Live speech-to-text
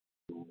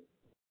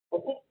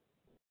Okay.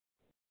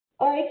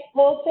 All right.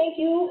 Well, thank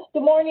you.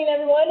 Good morning,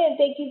 everyone, and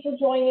thank you for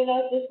joining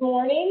us this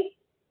morning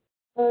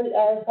for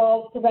our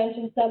fall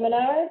prevention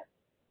seminar.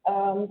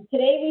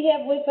 Today we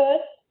have with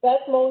us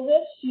Beth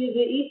Moses. She's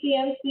an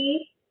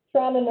ECMC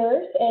trauma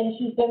nurse, and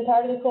she's been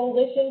part of the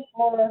coalition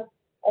for,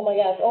 oh my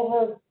gosh,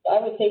 over, I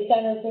would say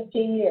 10 or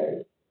 15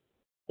 years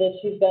that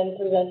she's been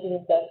presenting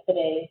with us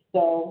today.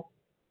 So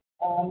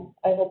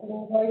I hope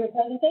you enjoy your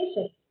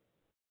presentation.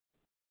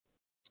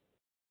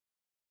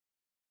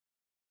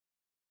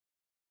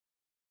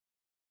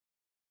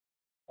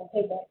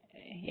 Okay, Beth.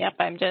 Yep,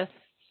 I'm just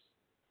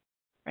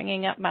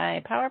bringing up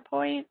my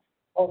PowerPoint.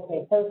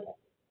 Okay, perfect.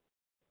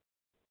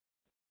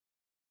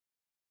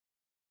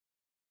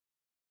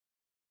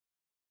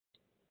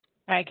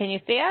 All right, can you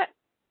see it?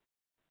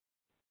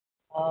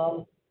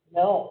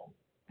 No.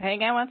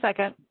 Hang on one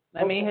second.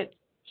 Let me hit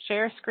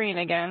share screen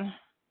again.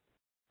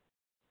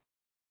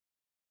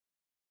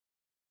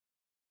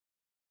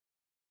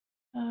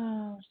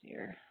 Oh,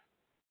 dear.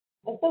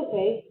 That's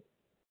okay.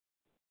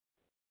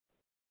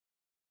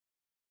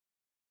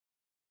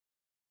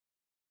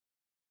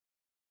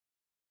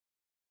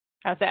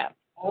 How's that?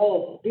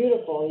 Oh,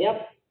 beautiful.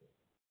 Yep.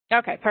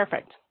 Okay,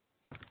 perfect.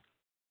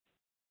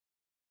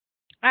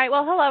 All right,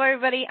 well, hello,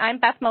 everybody. I'm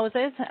Beth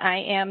Moses. I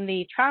am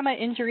the Trauma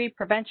Injury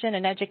Prevention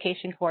and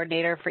Education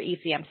Coordinator for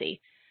ECMC.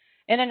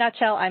 In a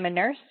nutshell, I'm a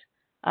nurse.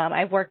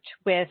 I've worked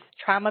with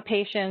trauma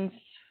patients,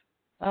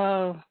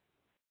 close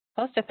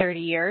to 30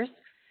 years.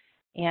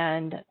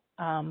 And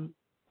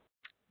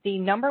the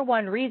number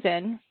one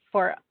reason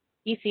for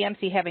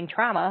ECMC having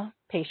trauma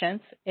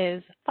patients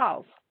is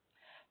falls.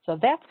 So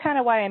that's kind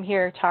of why I'm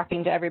here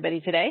talking to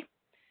everybody today.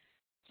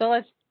 So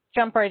let's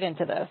jump right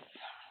into this.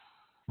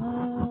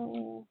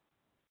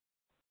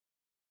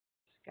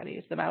 Got to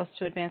use the mouse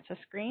to advance the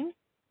screen.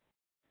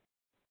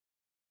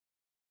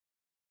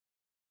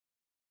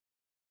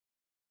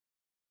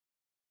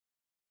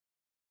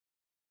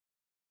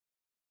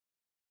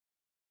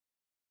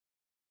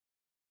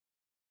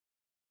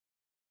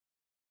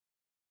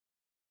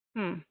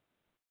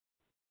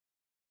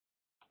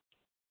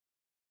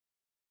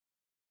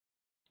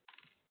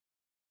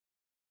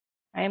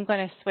 I am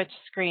going to switch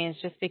screens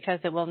just because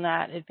it will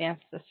not advance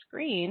the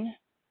screen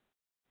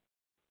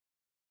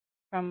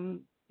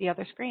from the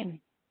other screen.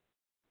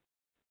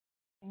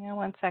 Hang on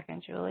one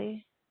second,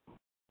 Julie. Oh,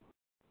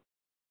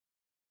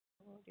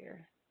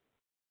 dear.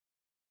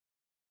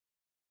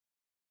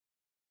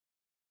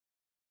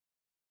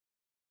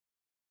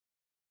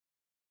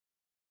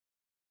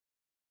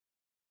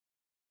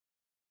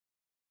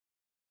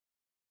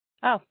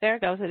 Oh, there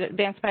it goes. It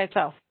advanced by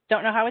itself.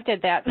 Don't know how it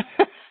did that.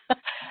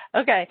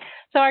 Okay,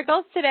 so our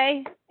goals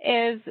today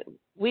is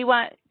we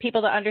want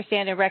people to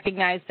understand and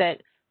recognize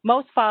that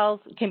most falls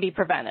can be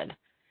prevented.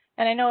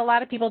 And I know a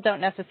lot of people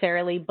don't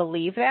necessarily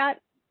believe that,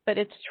 but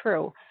it's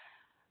true.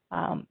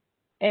 And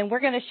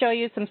we're going to show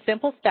you some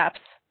simple steps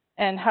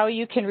and how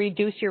you can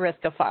reduce your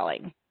risk of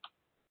falling.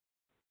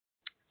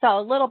 So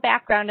a little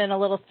background and a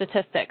little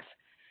statistics.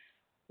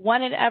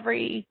 1 in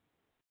every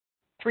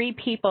 3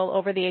 people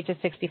over the age of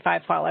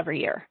 65 fall every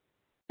year.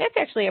 That's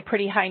actually a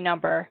pretty high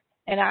number.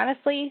 And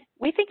honestly,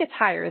 we think it's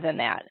higher than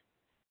that.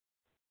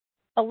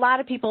 A lot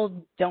of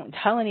people don't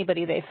tell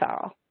anybody they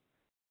fall.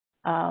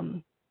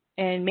 And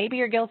maybe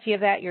you're guilty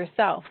of that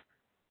yourself.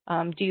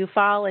 Do you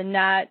fall and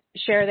not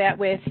share that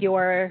with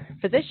your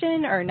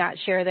physician or not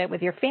share that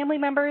with your family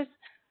members?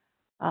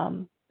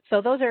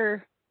 So those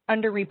are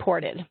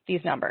underreported,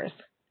 these numbers.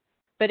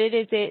 But it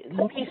is at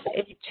least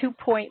a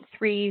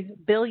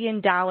 $2.3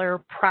 billion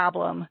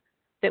problem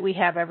that we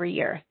have every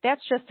year.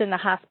 That's just in the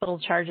hospital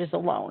charges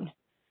alone.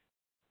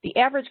 The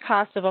average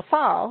cost of a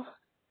fall,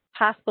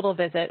 hospital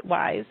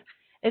visit-wise,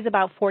 is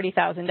about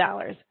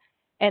 $40,000.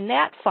 And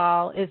that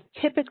fall is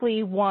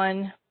typically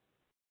one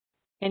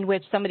in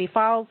which somebody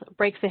falls,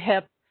 breaks a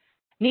hip,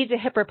 needs a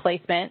hip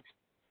replacement,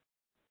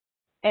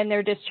 and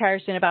they're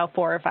discharged in about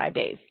 4 or 5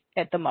 days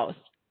at the most.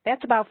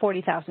 That's about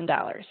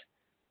 $40,000.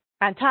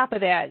 On top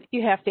of that,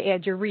 you have to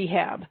add your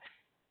rehab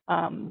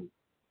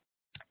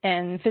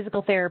and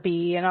physical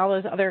therapy and all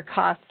those other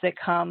costs that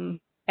come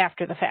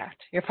after the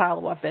fact, your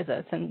follow-up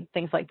visits and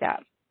things like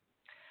that.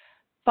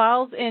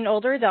 Falls in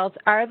older adults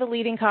are the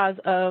leading cause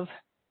of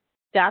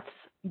deaths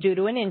due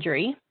to an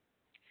injury.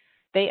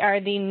 They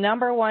are the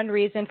number one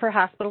reason for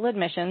hospital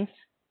admissions,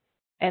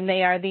 and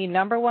they are the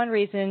number one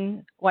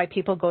reason why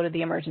people go to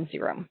the emergency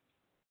room.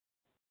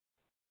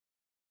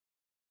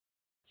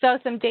 So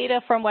some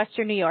data from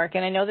Western New York,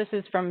 and I know this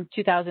is from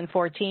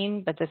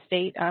 2014, but the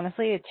state,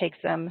 honestly, it takes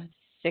them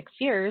 6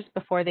 years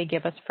before they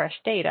give us fresh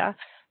data.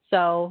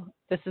 So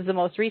this is the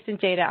most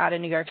recent data out of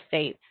New York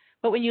State.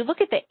 But when you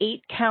look at the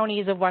 8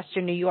 counties of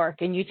Western New York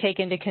and you take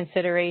into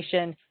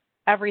consideration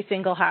every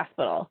single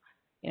hospital,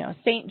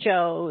 St.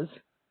 Joe's,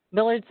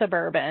 Millard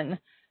Suburban,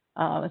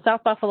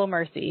 South Buffalo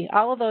Mercy,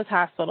 all of those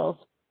hospitals,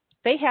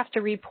 they have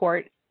to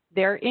report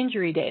their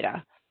injury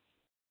data.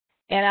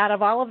 And out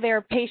of all of their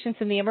patients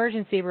in the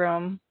emergency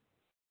room,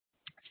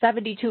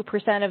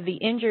 72% of the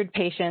injured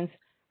patients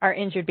are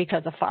injured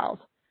because of falls.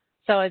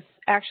 So it's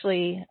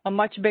actually a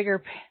much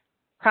bigger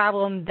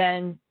problem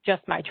than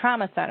just my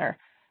trauma center.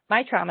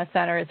 My trauma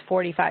center is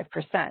 45%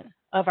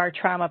 of our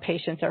trauma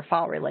patients are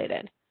fall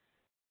related.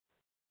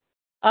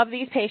 Of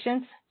these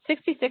patients,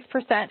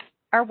 66%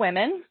 are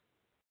women.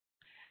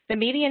 The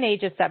median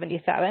age is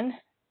 77,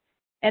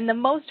 and the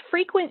most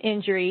frequent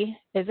injury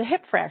is a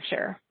hip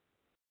fracture.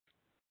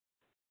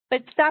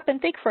 But stop and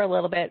think for a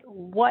little bit.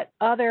 What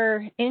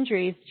other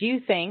injuries do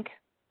you think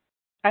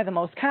are the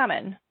most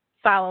common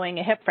following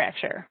a hip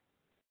fracture?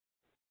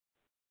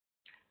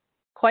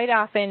 Quite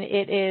often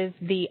it is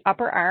the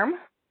upper arm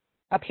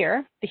up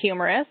here, the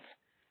humerus,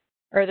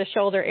 or the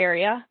shoulder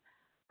area.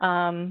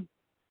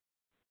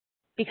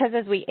 Because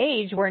as we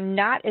age, we're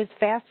not as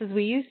fast as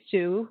we used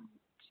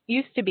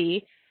to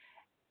be.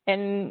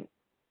 And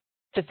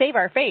to save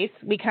our face,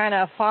 we kind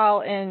of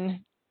fall and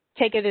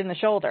take it in the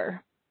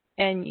shoulder,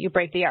 and you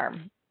break the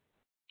arm.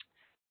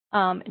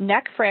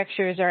 Neck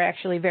fractures are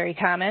actually very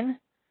common.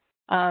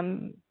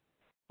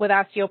 With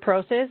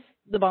osteoporosis,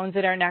 the bones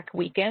in our neck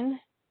weaken,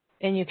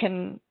 and you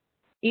can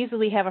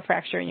easily have a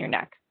fracture in your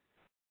neck.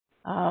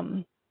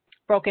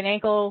 Broken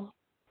ankle,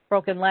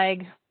 broken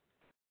leg,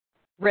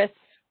 wrists,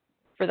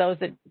 for those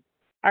that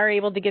are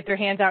able to get their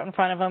hands out in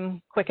front of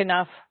them quick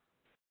enough.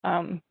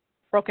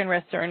 Broken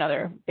wrists are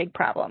another big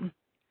problem.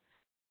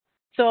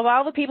 So of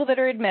all the people that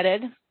are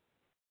admitted,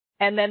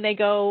 and then they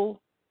go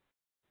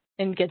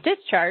and get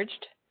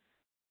discharged,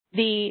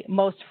 the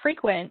most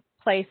frequent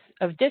place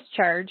of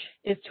discharge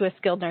is to a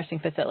skilled nursing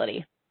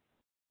facility.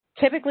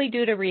 Typically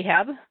due to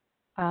rehab,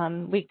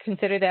 we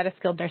consider that a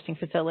skilled nursing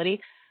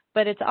facility,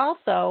 but it's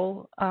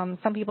also,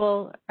 some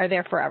people are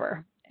there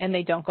forever and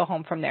they don't go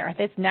home from there.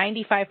 It's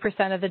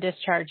 95% of the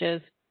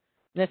discharges,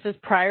 this is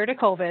prior to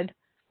COVID,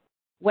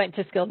 went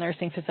to skilled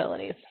nursing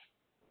facilities.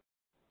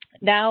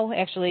 Now,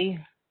 actually,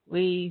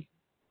 we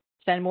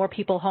send more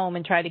people home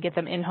and try to get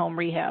them in-home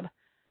rehab.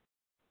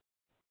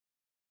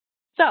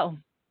 So,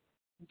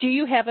 do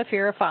you have a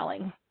fear of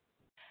falling?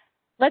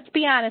 Let's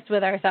be honest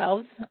with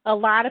ourselves. A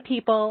lot of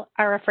people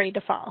are afraid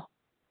to fall.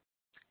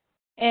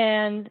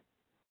 And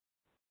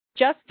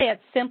just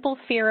that simple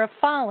fear of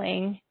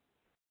falling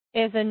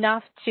is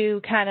enough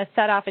to kind of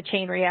set off a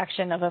chain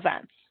reaction of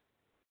events.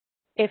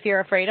 If you're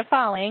afraid of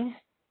falling,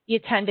 you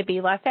tend to be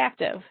less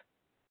active.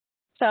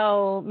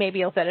 So maybe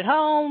you'll sit at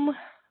home,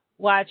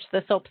 watch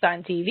the soaps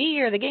on TV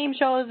or the game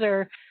shows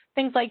or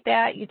things like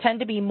that. You tend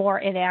to be more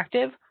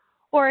inactive.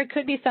 Or it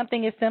could be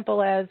something as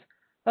simple as,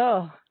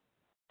 oh,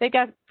 they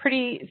got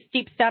pretty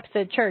steep steps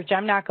at church.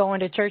 I'm not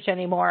going to church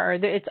anymore. Or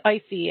it's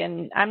icy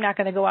and I'm not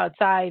going to go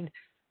outside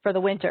for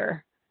the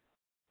winter.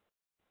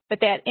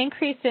 But that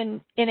increase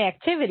in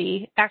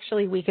inactivity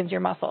actually weakens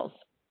your muscles.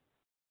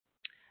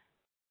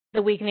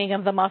 The weakening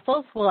of the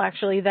muscles will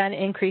actually then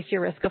increase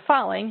your risk of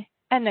falling,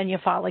 and then you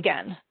fall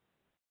again.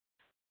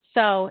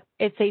 So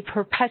it's a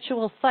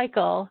perpetual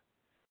cycle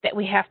that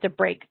we have to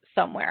break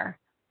somewhere.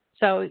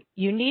 So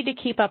you need to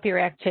keep up your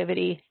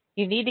activity.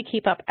 You need to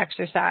keep up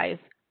exercise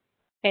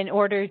in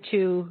order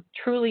to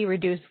truly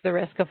reduce the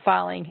risk of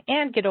falling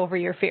and get over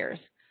your fears.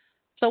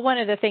 So one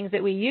of the things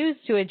that we use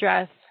to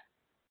address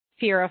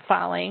fear of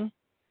falling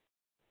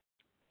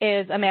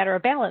is a matter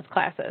of balance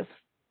classes.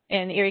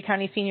 And Erie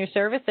County Senior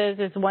Services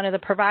is one of the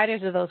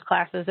providers of those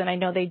classes, and I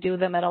know they do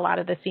them at a lot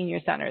of the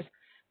senior centers.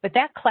 But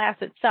that class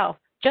itself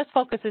just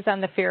focuses on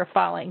the fear of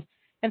falling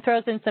and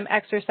throws in some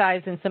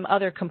exercise and some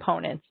other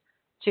components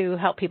to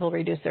help people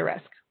reduce their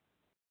risk.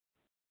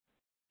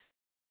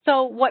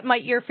 So what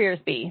might your fears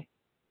be?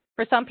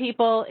 For some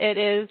people, it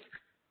is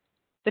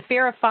the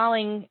fear of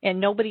falling and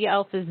nobody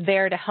else is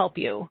there to help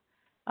you,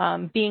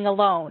 being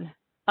alone,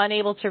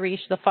 unable to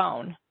reach the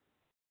phone.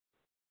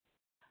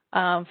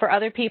 For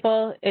other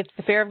people, it's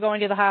the fear of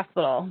going to the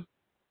hospital.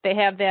 They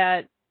have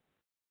that,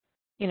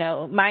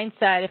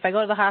 mindset, if I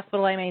go to the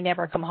hospital, I may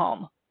never come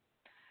home.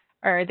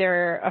 Or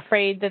they're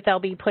afraid that they'll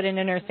be put in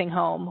a nursing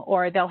home,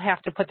 or they'll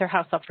have to put their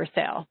house up for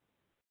sale.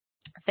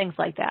 Things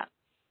like that.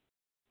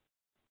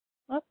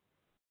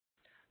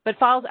 But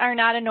falls are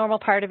not a normal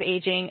part of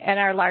aging and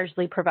are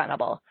largely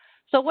preventable.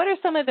 So what are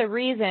some of the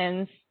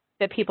reasons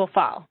that people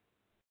fall?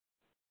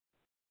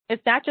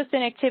 It's not just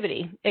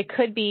inactivity. It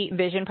could be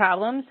vision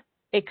problems.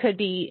 It could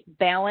be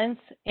balance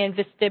and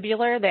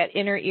vestibular, that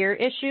inner ear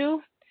issue.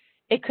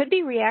 It could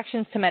be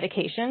reactions to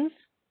medications,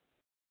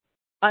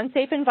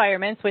 unsafe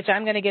environments, which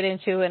I'm going to get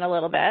into in a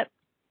little bit,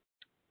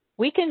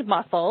 weakened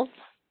muscles,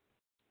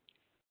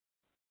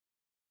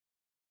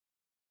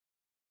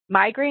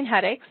 migraine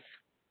headaches,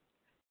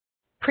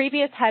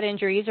 previous head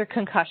injuries or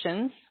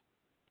concussions,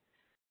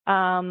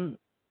 ear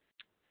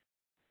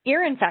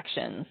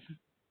infections,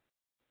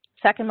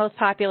 second most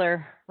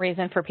popular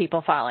reason for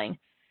people falling,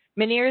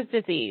 Meniere's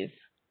disease,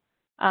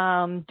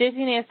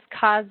 dizziness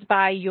caused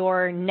by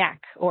your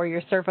neck or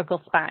your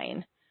cervical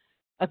spine,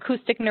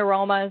 acoustic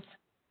neuromas,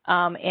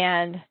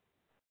 and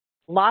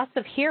loss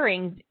of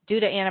hearing due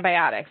to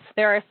antibiotics.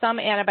 There are some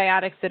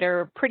antibiotics that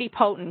are pretty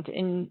potent,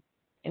 and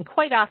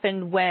quite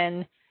often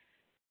when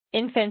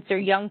infants or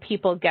young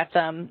people get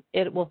them,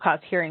 it will cause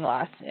hearing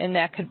loss, and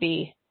that could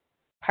be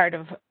part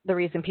of the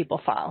reason people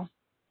fall.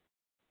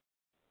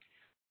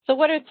 So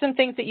what are some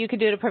things that you could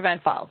do to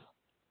prevent falls?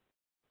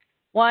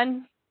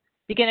 One,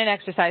 begin an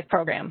exercise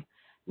program.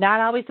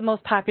 Not always the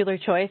most popular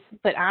choice,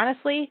 but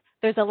honestly,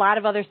 there's a lot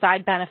of other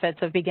side benefits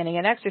of beginning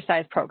an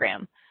exercise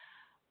program.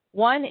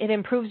 One, it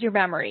improves your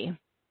memory.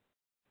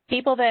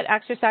 People that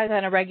exercise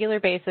on a regular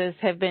basis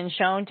have been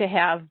shown to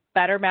have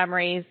better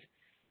memories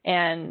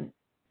and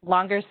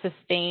longer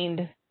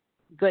sustained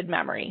good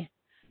memory.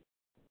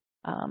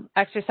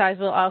 Exercise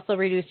will also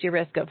reduce your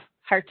risk of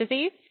heart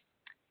disease.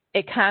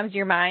 It calms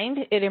your mind.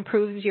 It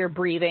improves your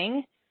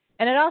breathing,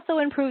 and it also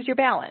improves your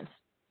balance.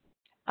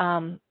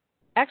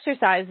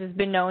 Exercise has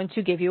been known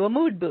to give you a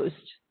mood boost.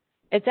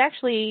 It's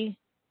actually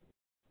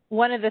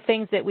one of the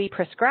things that we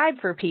prescribe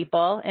for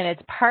people, and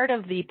it's part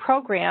of the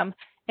program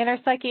in our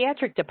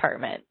psychiatric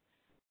department.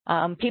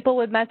 People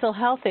with mental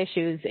health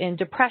issues and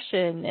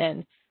depression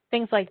and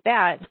things like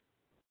that,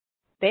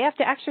 they have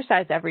to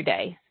exercise every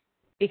day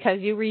because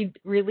you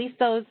release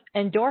those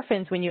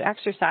endorphins when you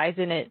exercise,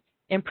 and it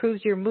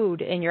improves your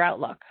mood and your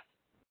outlook.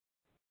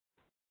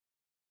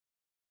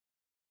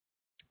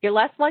 You're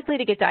less likely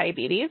to get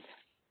diabetes.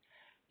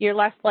 You're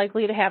less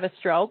likely to have a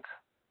stroke.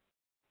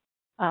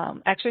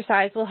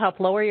 Exercise will help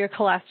lower your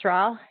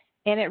cholesterol,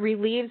 and it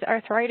relieves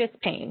arthritis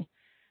pain.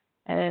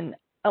 And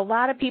a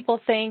lot of people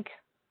think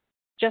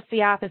just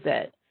the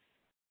opposite.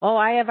 Oh,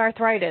 I have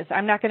arthritis.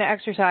 I'm not going to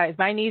exercise.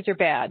 My knees are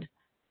bad.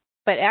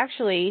 But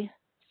actually,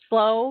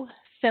 slow,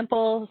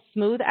 simple,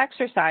 smooth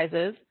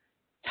exercises,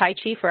 Tai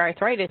Chi for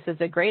arthritis is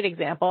a great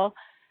example,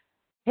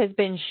 has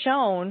been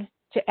shown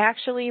to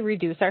actually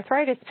reduce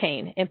arthritis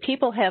pain. And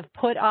people have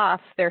put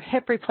off their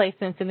hip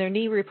replacements and their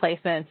knee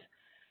replacements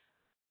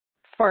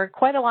for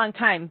quite a long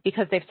time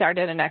because they've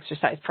started an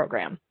exercise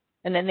program.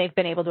 And then they've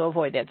been able to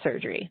avoid that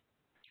surgery.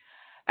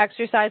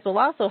 Exercise will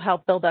also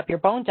help build up your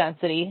bone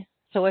density.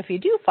 So if you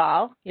do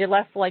fall, you're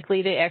less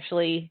likely to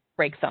actually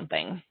break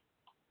something.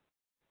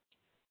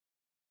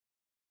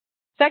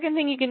 Second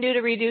thing you can do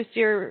to reduce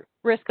your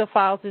risk of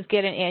falls is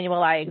get an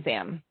annual eye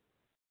exam.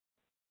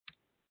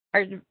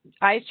 Our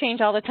eyes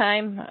change all the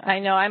time. I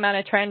know I'm on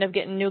a trend of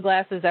getting new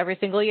glasses every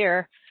single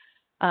year.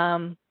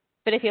 But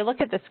if you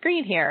look at the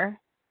screen here,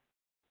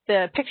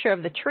 the picture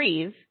of the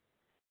trees,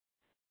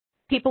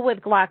 people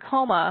with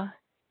glaucoma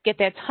get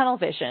that tunnel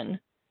vision,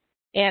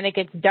 and it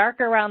gets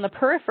darker around the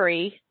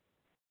periphery,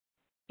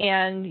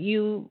 and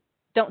you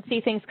don't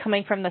see things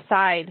coming from the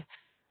side,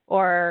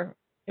 or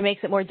it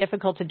makes it more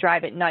difficult to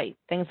drive at night,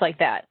 things like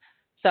that.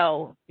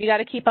 So you got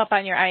to keep up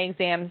on your eye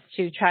exams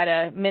to try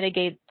to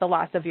mitigate the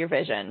loss of your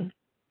vision.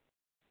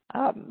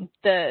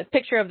 The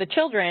picture of the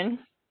children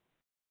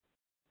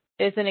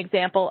is an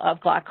example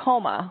of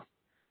glaucoma.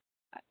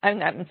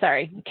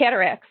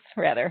 Cataracts,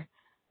 rather.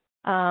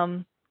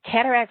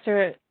 Cataracts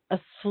are a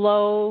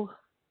slow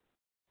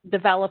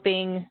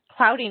developing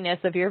cloudiness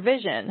of your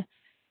vision.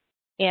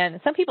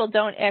 And some people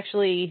don't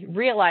actually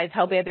realize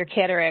how bad their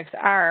cataracts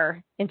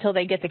are until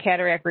they get the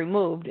cataract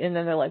removed. And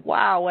then they're like,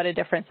 wow, what a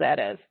difference that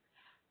is.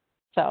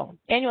 So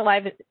annual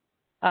eye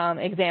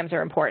exams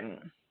are important.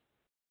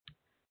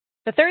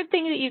 The third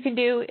thing that you can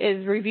do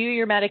is review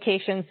your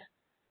medications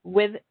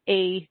with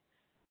a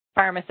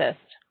pharmacist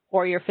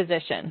or your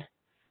physician.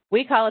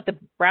 We call it the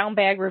brown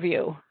bag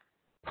review.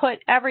 Put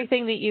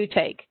everything that you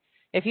take.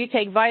 If you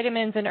take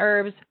vitamins and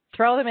herbs,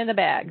 throw them in the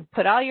bag.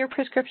 Put all your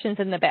prescriptions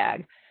in the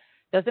bag.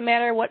 Doesn't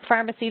matter what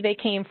pharmacy they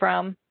came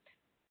from.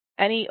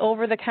 Any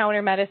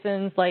over-the-counter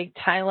medicines like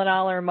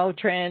Tylenol or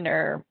Motrin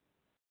or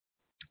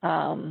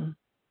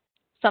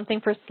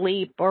something for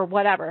sleep or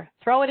whatever,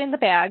 throw it in the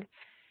bag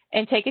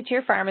and take it to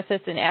your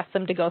pharmacist and ask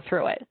them to go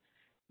through it.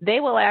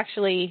 They will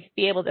actually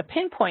be able to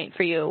pinpoint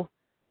for you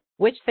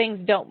which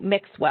things don't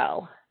mix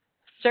well.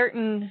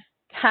 Certain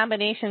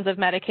combinations of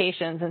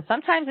medications, and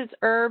sometimes it's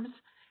herbs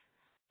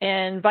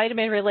and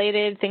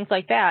vitamin-related, things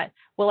like that,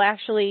 will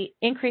actually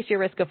increase your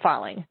risk of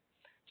falling.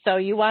 So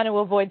you want to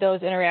avoid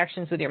those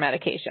interactions with your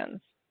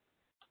medications.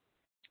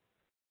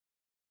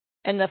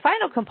 And the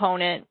final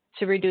component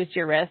to reduce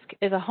your risk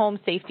is a home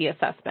safety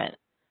assessment.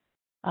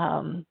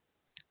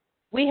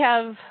 We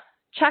have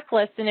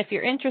checklists, and if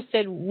you're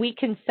interested, we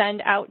can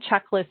send out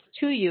checklists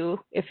to you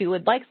if you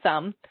would like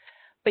some.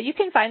 But you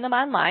can find them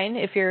online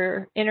if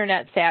you're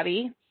internet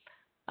savvy.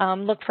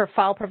 Look for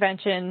fall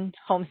prevention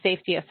home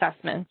safety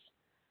assessments.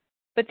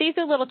 But these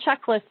are little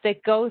checklists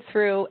that go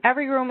through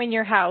every room in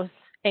your house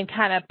and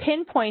kind of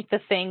pinpoint the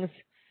things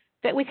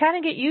that we kind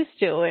of get used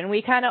to and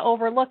we kind of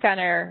overlook on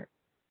our,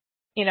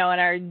 in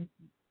our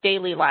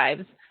daily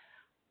lives.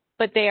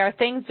 But they are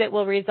things that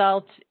will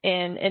result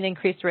in an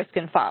increased risk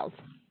in falls.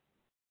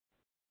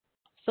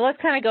 So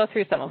let's kind of go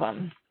through some of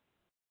them.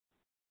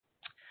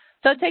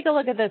 So take a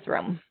look at this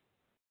room.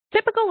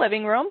 Typical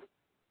living room.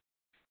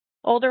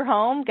 Older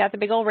home, got the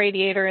big old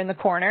radiator in the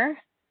corner.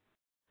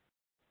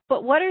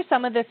 But what are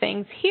some of the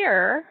things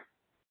here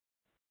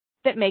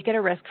that make it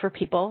a risk for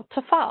people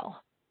to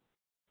fall?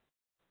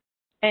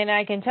 And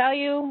I can tell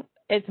you,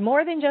 it's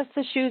more than just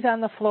the shoes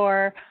on the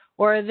floor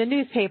or the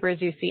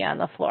newspapers you see on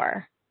the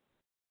floor.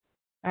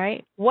 All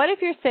right. What if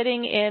you're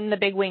sitting in the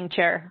big wing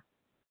chair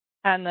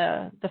on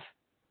the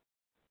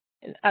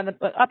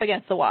up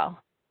against the wall.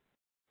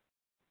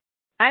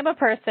 I'm a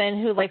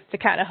person who likes to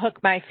kind of hook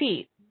my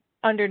feet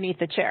underneath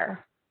the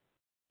chair.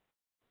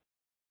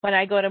 When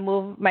I go to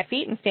move my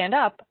feet and stand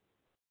up,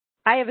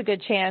 I have a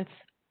good chance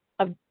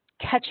of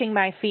catching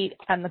my feet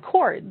on the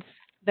cords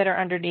that are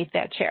underneath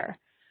that chair.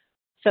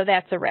 So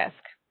that's a risk.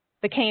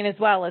 The cane as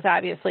well is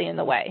obviously in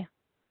the way.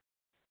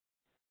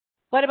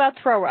 What about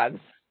throw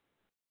rugs?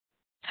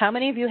 How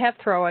many of you have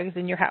throw rugs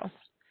in your house?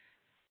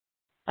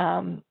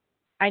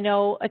 I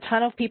know a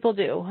ton of people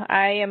do.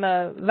 I am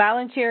a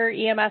volunteer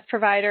EMS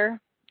provider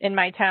in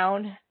my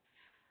town.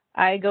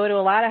 I go to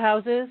a lot of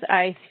houses.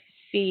 I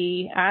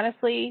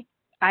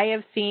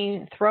have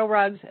seen throw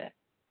rugs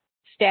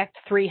stacked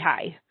 3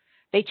 high.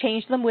 They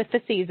change them with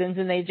the seasons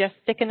and they just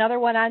stick another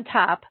one on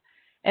top.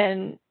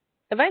 And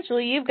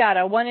eventually you've got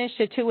a 1-inch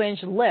to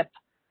 2-inch lip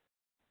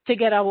to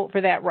get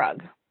over that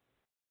rug.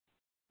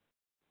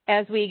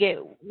 As we get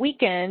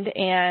weakened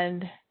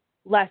and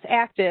less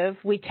active,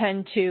 we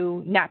tend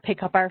to not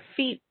pick up our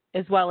feet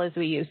as well as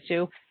we used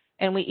to,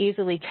 and we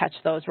easily catch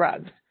those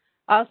rugs.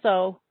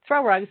 Also,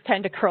 throw rugs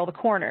tend to curl the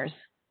corners.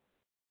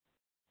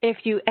 If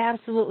you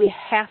absolutely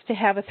have to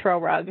have a throw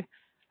rug,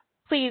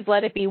 please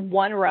let it be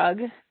one rug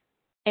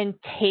and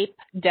tape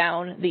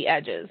down the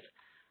edges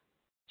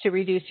to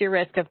reduce your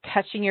risk of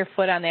catching your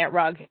foot on that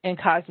rug and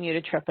causing you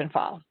to trip and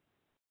fall.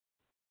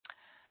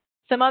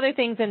 Some other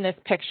things in this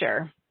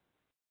picture.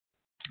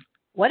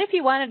 What if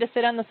you wanted to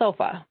sit on the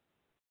sofa?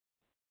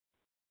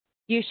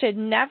 You should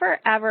never,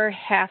 ever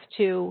have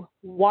to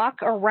walk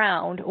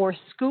around or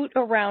scoot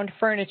around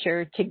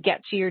furniture to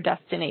get to your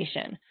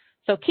destination.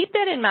 So keep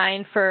that in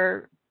mind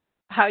for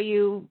how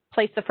you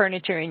place the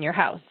furniture in your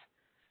house.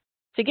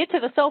 To get to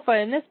the sofa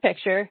in this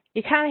picture,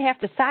 you kind of have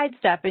to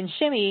sidestep and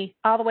shimmy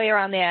all the way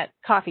around that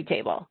coffee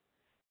table.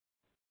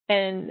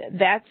 And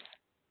that's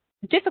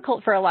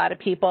difficult for a lot of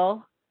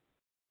people.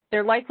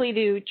 They're likely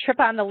to trip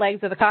on the legs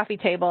of the coffee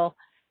table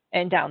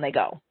and down they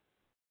go.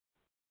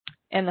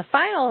 And the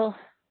final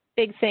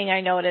big thing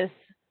I notice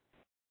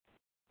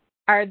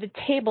are the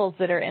tables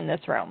that are in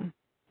this room.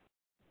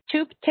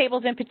 2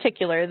 tables in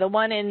particular, the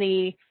one in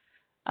the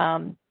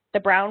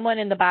brown one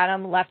in the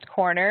bottom left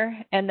corner,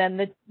 and then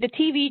the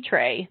TV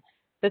tray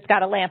that's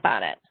got a lamp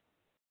on it.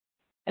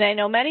 And I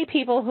know many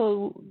people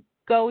who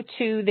go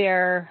to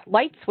their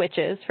light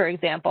switches, for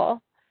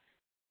example,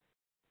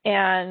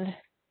 and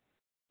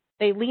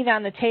they lean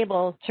on the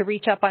table to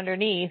reach up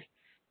underneath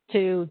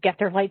to get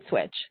their light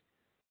switch.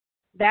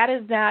 That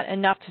is not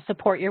enough to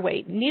support your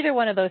weight. Neither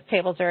one of those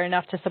tables are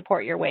enough to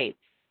support your weight.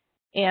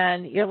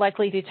 And you're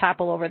likely to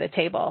topple over the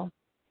table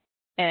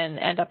and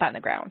end up on the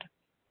ground.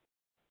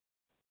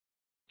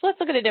 So let's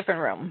look at a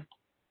different room.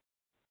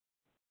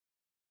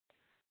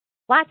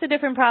 Lots of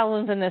different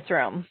problems in this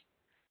room.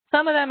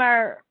 Some of them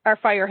are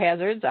fire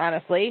hazards,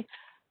 honestly,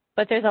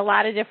 but there's a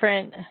lot of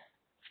different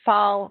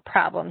fall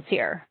problems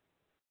here.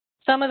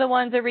 Some of the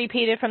ones are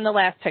repeated from the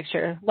last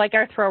picture, like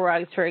our throw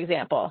rugs, for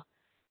example.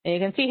 And you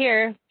can see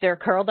here, they're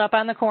curled up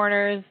on the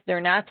corners,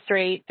 they're not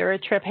straight, they're a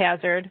trip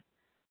hazard.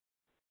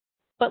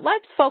 But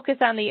let's focus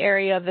on the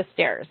area of the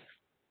stairs.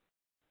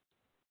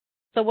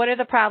 So what are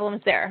the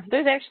problems there?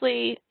 There's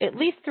actually at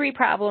least 3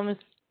 problems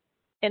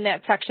in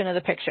that section of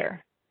the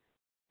picture.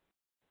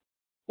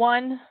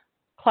 1,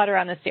 clutter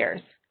on the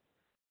stairs.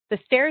 The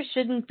stairs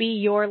shouldn't be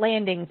your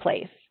landing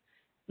place,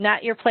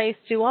 not your place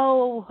to,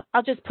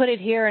 I'll just put it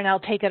here and I'll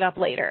take it up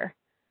later.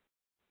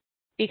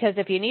 Because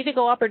if you need to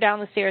go up or down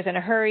the stairs in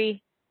a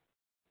hurry,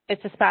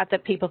 it's a spot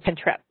that people can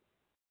trip.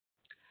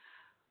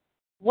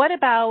 What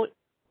about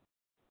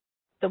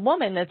the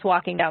woman that's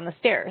walking down the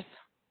stairs?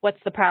 What's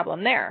the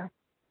problem there?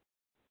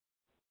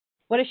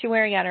 What is she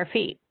wearing on her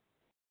feet?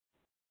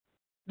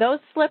 Those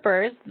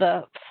slippers,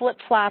 the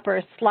flip-flop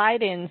or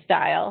slide-in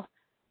style,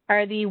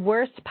 are the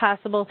worst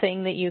possible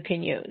thing that you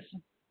can use.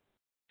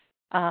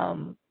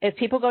 If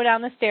people go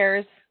down the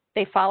stairs,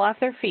 they fall off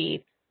their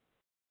feet,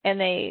 and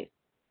they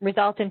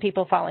result in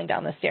people falling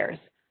down the stairs.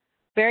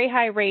 Very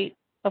high rate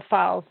of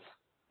falls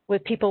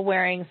with people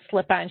wearing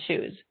slip-on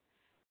shoes.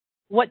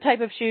 What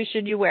type of shoes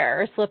should you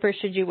wear or slippers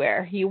should you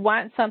wear? You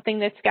want something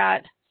that's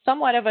got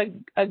somewhat of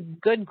a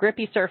good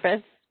grippy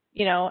surface,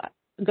 a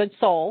good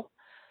sole.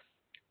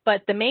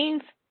 But the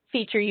main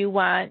feature you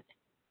want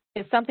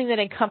is something that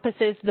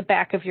encompasses the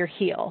back of your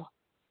heel.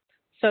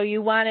 So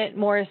you want it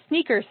more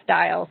sneaker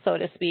style, so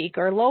to speak,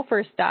 or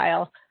loafer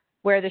style,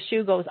 where the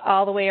shoe goes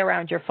all the way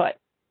around your foot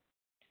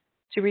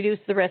to reduce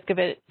the risk of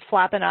it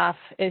flopping off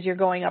as you're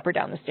going up or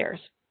down the stairs.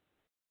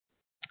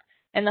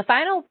 And the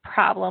final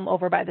problem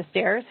over by the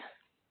stairs,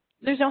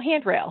 there's no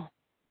handrail.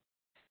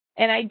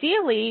 And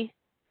ideally,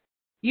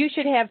 you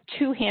should have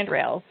 2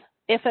 handrails,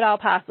 if at all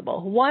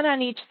possible, 1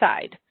 on each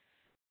side.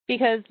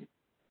 Because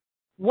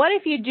what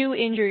if you do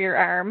injure your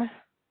arm,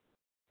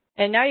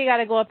 and now you got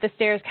to go up the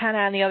stairs kind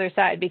of on the other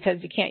side because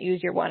you can't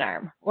use your one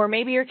arm? Or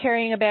maybe you're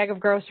carrying a bag of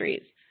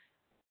groceries,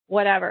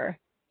 whatever.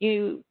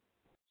 You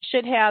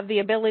should have the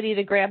ability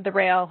to grab the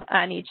rail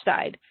on each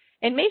side.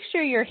 And make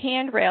sure your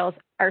handrails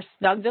are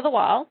snug to the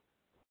wall.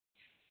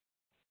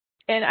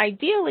 And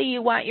ideally,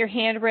 you want your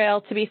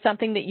handrail to be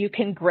something that you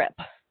can grip.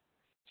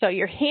 So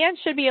your hand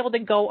should be able to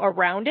go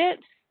around it.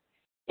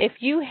 If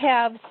you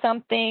have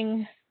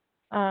something,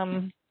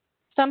 some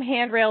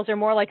handrails are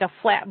more like a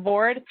flat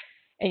board,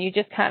 and you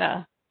just kind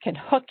of can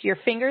hook your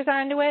fingers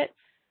onto it,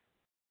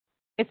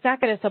 it's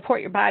not going to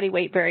support your body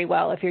weight very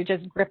well if you're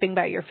just gripping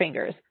by your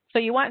fingers. So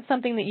you want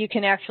something that you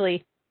can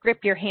actually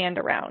grip your hand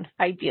around,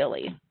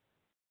 ideally.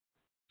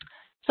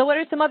 So what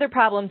are some other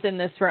problems in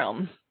this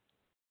room?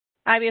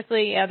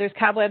 Obviously, there's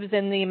cobwebs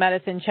in the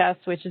medicine chest,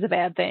 which is a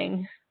bad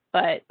thing,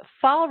 but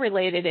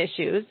fall-related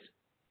issues.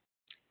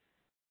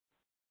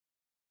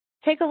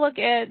 Take a look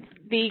at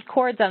the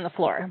cords on the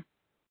floor.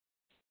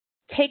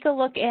 Take a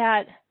look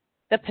at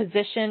the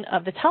position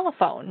of the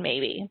telephone,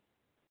 maybe.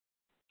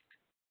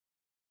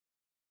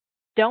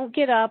 Don't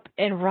get up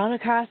and run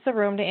across the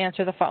room to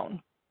answer the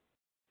phone.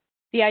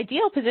 The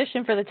ideal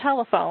position for the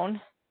telephone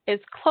is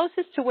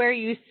closest to where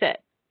you sit.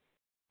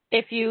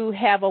 If you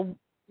have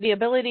the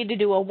ability to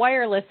do a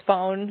wireless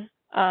phone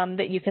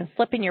that you can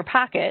slip in your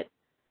pocket,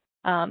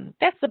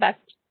 that's the best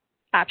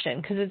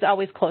option because it's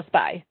always close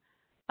by.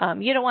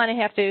 You don't want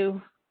to have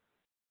to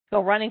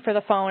go running for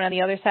the phone on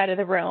the other side of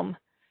the room.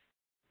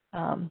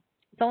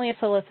 It's only a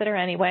solicitor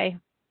anyway.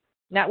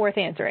 Not worth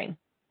answering.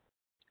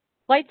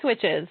 Light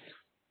switches,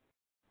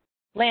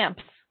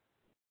 lamps,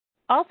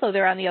 also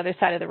they're on the other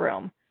side of the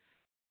room.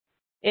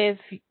 If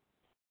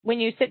when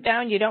you sit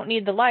down you don't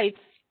need the lights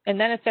and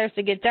then it starts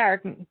to get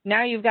dark,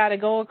 now you've got to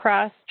go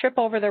across, trip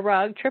over the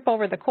rug, trip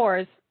over the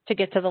cords to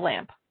get to the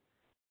lamp.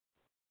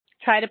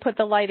 Try to put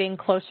the lighting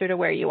closer to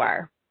where you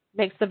are.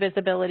 Makes the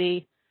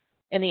visibility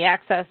and the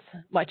access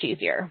much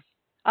easier.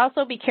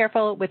 Also be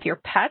careful with your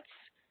pets.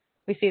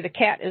 We see the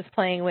cat is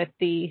playing with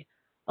the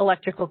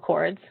electrical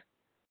cords,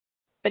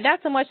 but not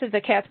so much as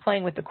the cat's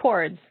playing with the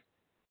cords.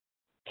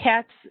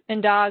 Cats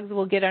and dogs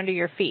will get under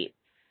your feet.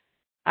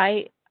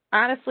 I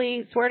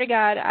honestly swear to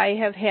God, I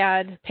have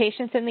had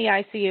patients in the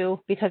ICU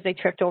because they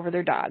tripped over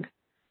their dog.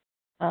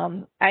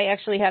 I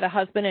actually had a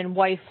husband and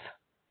wife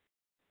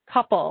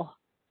couple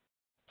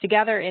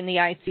together in the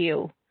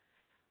ICU.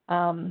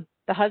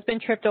 The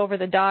husband tripped over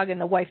the dog and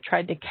the wife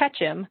tried to catch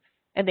him,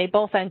 and they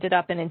both ended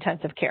up in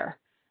intensive care.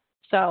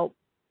 So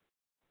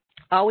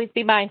always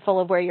be mindful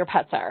of where your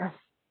pets are.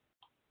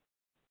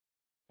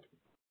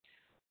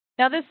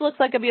 Now this looks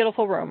like a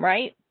beautiful room,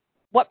 right?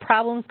 What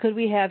problems could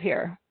we have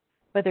here?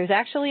 But there's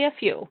actually a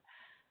few.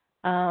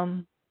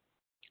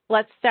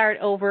 Let's start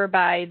over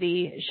by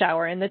the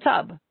shower and the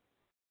tub.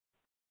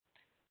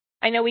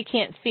 I know we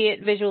can't see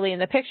it visually in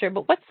the picture,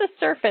 but what's the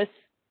surface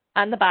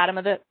on the bottom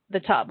of the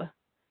tub?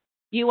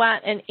 You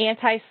want an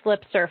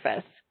anti-slip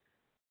surface.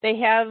 They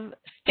have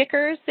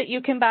stickers that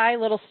you can buy,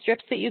 little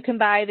strips that you can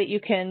buy that you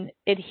can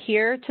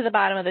adhere to the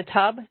bottom of the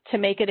tub to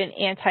make it an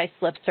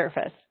anti-slip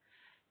surface.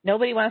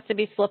 Nobody wants to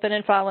be slipping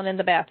and falling in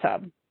the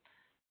bathtub.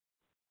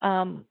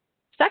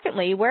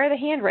 Secondly, where are the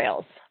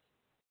handrails?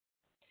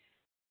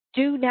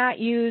 Do not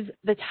use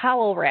the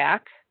towel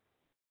rack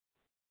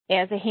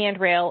as a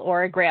handrail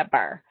or a grab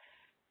bar.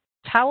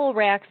 Towel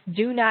racks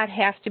do not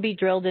have to be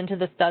drilled into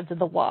the studs of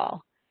the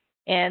wall,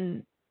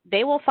 and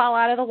they will fall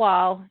out of the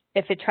wall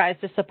if it tries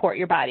to support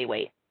your body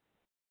weight.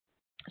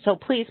 So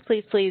please,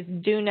 please, please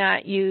do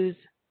not use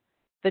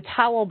the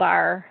towel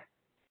bar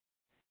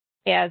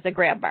as a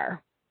grab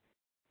bar.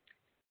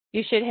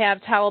 You should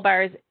have towel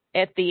bars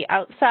at the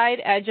outside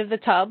edge of the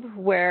tub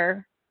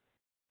where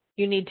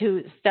you need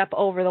to step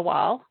over the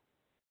wall.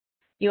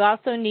 You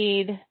also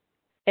need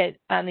it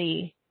on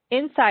the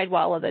inside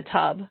wall of the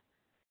tub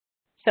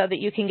so that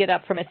you can get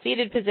up from a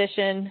seated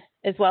position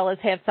as well as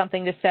have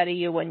something to steady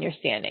you when you're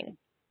standing.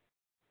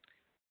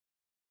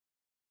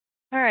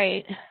 All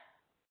right.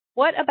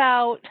 What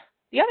about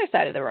the other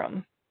side of the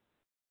room?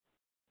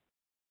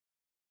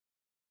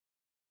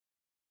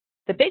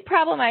 The big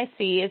problem I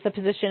see is the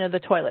position of the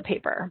toilet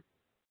paper.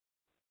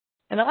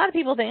 And a lot of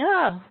people think,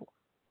 oh,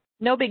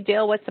 no big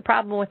deal. What's the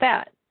problem with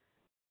that?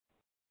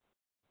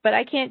 But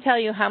I can't tell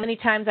you how many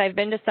times I've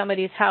been to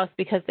somebody's house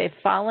because they've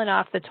fallen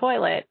off the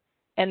toilet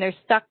and they're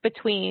stuck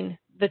between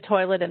the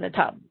toilet and the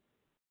tub.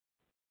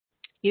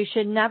 You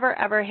should never,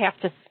 ever have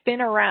to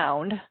spin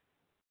around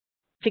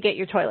to get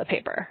your toilet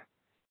paper.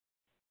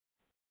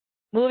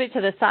 Move it to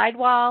the side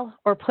wall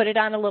or put it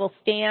on a little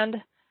stand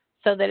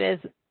so that it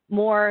is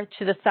more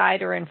to the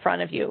side or in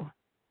front of you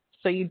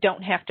so you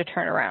don't have to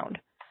turn around.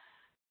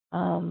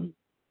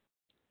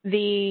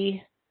 The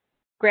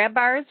grab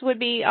bars would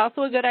be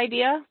also a good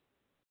idea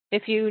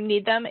if you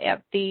need them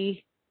at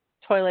the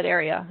toilet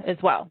area as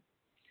well.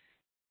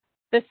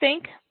 The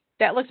sink,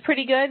 that looks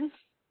pretty good.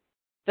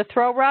 The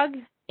throw rug,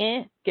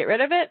 get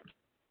rid of it.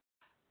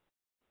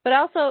 But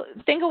also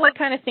think of what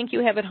kind of sink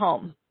you have at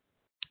home.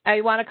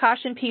 I want to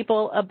caution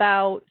people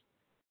about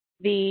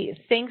the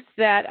sinks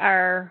that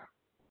are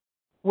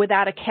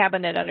without a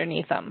cabinet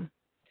underneath them.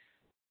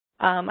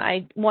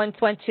 I once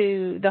went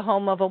to the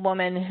home of a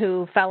woman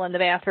who fell in the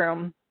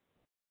bathroom,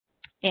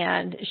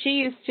 and she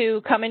used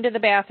to come into the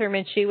bathroom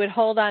and she would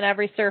hold on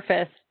every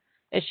surface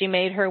as she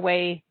made her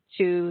way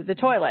to the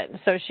toilet.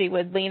 So she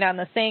would lean on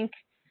the sink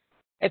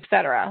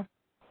etc.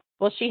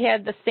 Well, she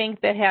had the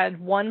sink that had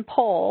one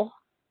pole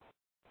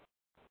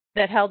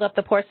that held up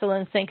the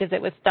porcelain sink as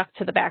it was stuck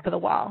to the back of the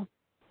wall.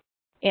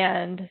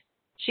 And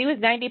she was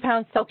 90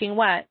 pounds soaking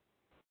wet,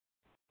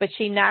 but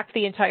she knocked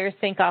the entire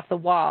sink off the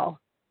wall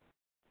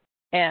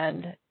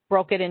and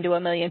broke it into a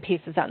million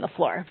pieces on the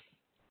floor.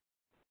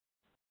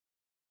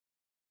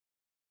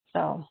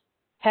 So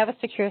have a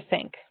secure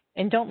sink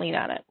and don't lean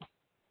on it.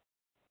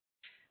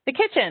 The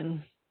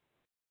kitchen.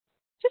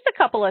 Just a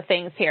couple of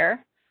things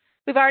here.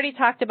 We've already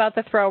talked about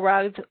the throw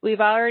rugs. We've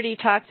already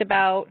talked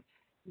about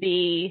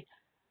the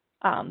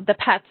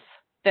pets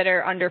that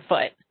are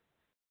underfoot.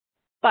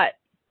 But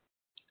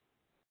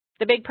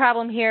the big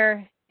problem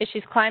here is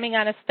she's climbing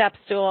on a step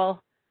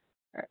stool,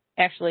 or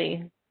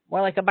actually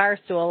more like a bar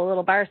stool, a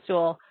little bar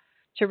stool,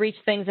 to reach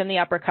things in the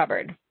upper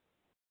cupboard.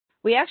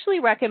 We actually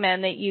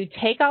recommend that you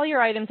take all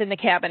your items in the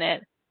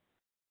cabinet,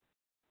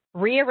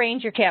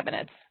 rearrange your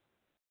cabinets.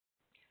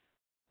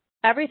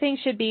 Everything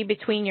should be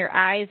between your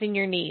eyes and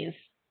your knees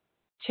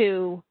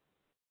to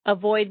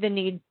avoid the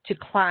need to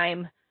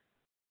climb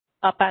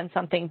up on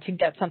something to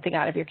get something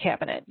out of your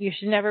cabinet. You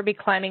should never be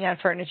climbing on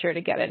furniture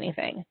to get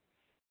anything.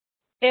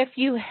 If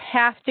you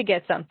have to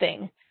get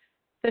something,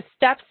 the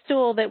step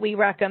stool that we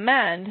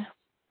recommend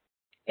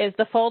is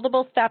the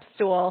foldable step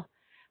stool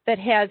that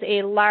has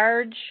a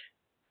large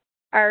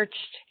arched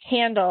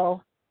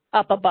handle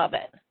up above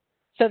it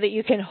so that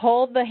you can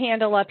hold the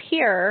handle up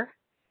here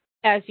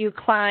as you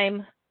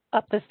climb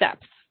up the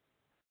steps.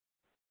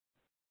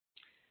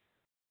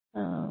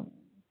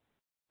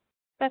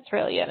 That's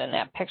really it in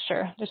that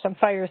picture. There's some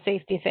fire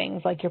safety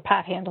things like your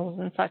pot handles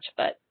and such,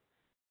 but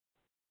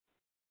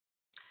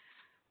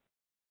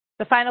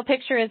the final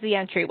picture is the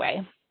entryway.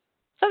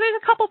 So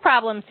there's a couple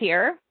problems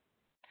here,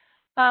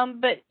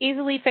 but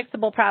easily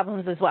fixable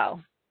problems as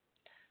well.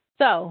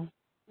 So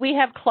we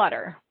have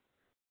clutter.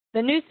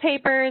 The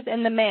newspapers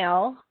and the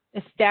mail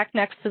is stacked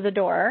next to the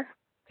door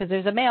because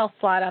there's a mail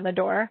slot on the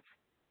door,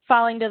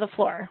 falling to the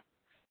floor.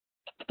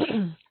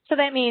 So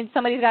that means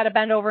somebody's got to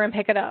bend over and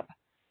pick it up.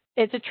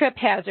 It's a trip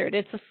hazard.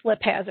 It's a slip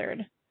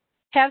hazard.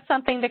 Have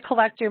something to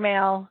collect your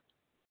mail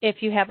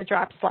if you have a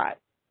drop slot.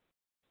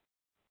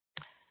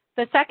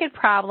 The second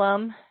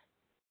problem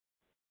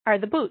are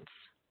the boots.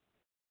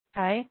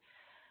 Okay?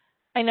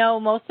 I know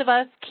most of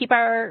us keep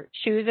our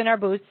shoes and our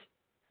boots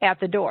at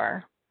the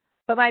door.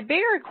 But my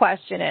bigger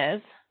question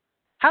is,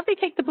 how do they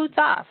take the boots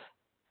off?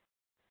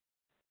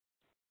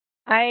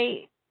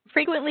 I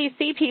frequently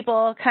see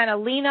people kind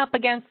of lean up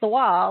against the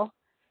wall,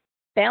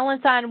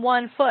 balance on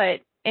one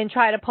foot, and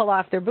try to pull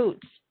off their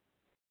boots.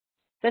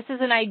 This is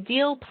an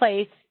ideal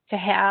place to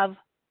have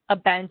a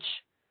bench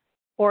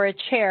or a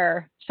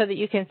chair so that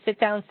you can sit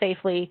down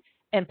safely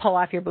and pull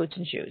off your boots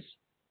and shoes.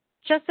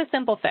 Just a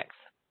simple fix.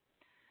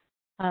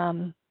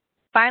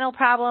 Final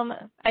problem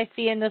I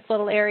see in this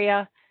little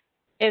area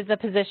is the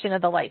position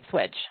of the light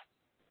switch.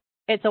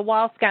 It's a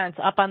wall sconce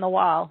up on the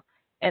wall,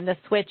 and the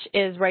switch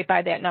is right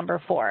by that number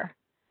 4.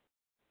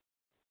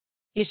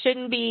 You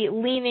shouldn't be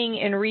leaning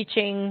and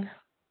reaching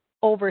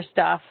over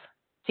stuff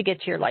to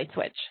get to your light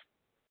switch.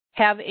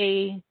 Have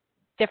a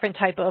different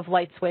type of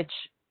light switch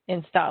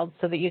installed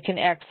so that you can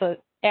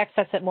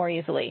access it more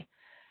easily.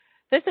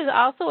 This is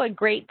also a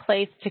great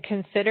place to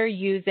consider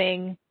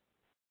using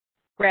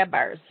grab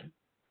bars.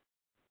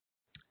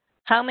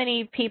 How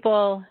many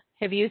people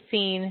have you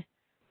seen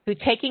who,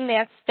 taking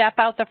that step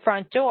out the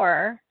front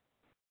door,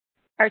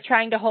 are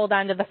trying to hold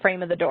on to the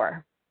frame of the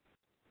door?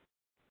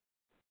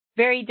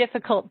 Very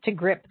difficult to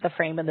grip the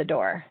frame of the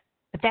door.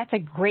 But that's a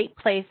great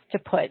place to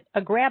put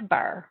a grab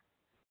bar.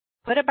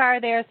 Put a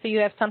bar there so you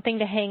have something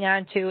to hang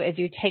on to as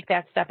you take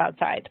that step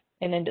outside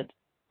and into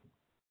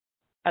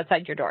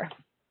outside your door.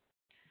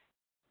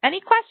 Any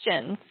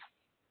questions?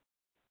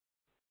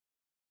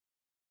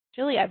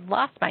 Julie, I've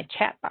lost my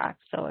chat box,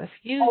 so if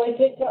you... Oh,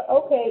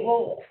 okay,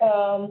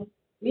 well,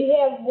 we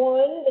have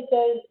one that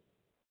says,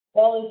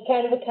 well, it's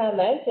kind of a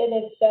comment, and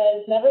it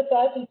says, never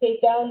thought to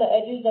take down the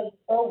edges of the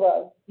throw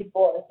rug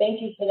before.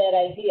 Thank you for that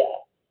idea.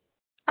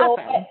 So,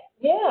 awesome.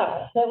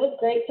 Yeah, that was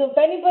great. So if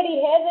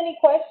anybody has any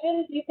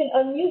questions, you can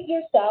unmute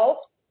yourself,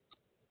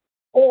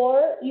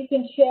 or you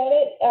can chat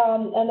it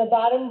on the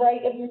bottom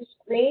right of your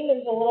screen.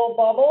 There's a little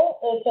bubble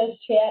that says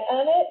chat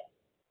on it,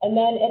 and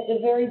then at the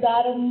very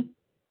bottom,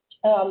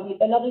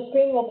 another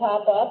screen will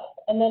pop up,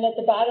 and then at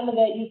the bottom of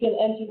that, you can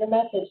enter your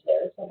message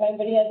there. So if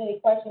anybody has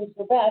any questions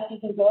for Beth, you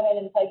can go ahead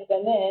and type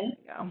them in.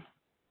 Yeah.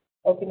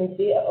 Oh, can you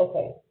see it?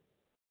 Okay.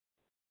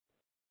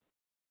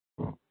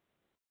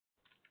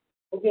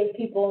 We'll give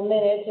people a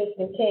minute just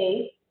in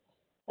case.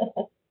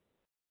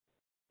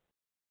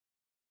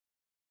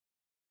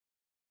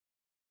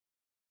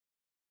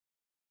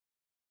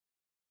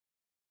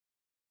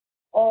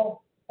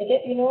 Oh, here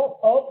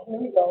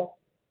we go.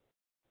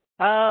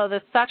 Oh,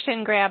 the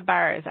suction grab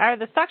bars. Are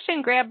the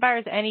suction grab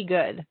bars any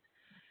good?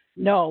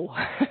 No.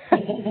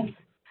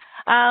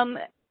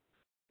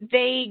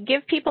 They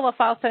give people a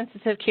false sense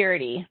of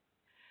security.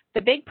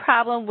 The big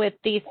problem with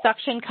these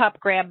suction cup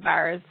grab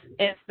bars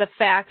is the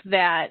fact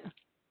that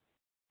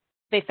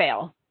they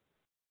fail.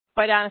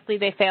 quite honestly,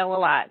 they fail a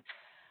lot.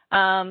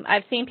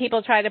 I've seen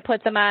people try to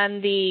put them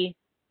on the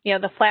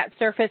flat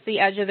surface, the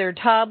edge of their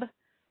tub,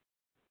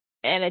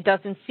 and it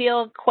doesn't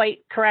seal quite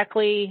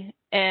correctly,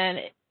 and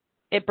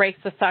it breaks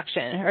the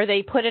suction. Or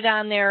they put it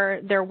on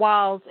their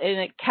walls, and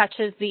it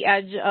catches the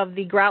edge of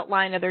the grout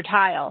line of their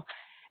tile,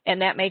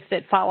 and that makes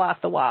it fall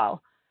off the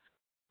wall.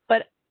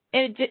 But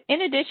in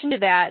addition to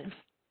that,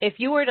 if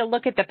you were to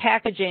look at the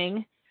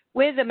packaging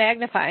with a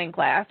magnifying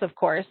glass, of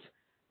course,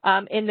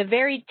 in the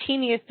very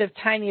teeniest of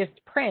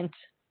tiniest print,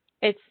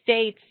 it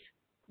states,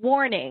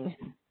 warning,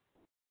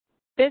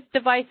 this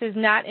device is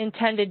not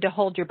intended to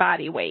hold your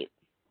body weight.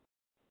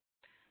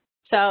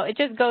 So it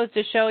just goes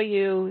to show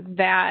you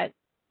that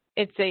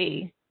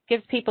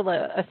gives people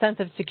a sense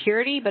of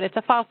security, but it's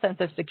a false sense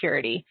of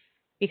security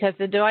because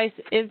the device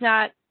is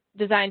not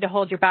designed to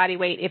hold your body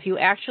weight. If you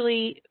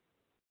actually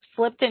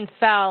slipped and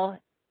fell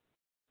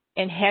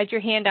and had your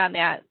hand on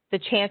that, the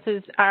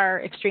chances are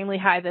extremely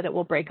high that it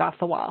will break off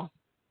the wall.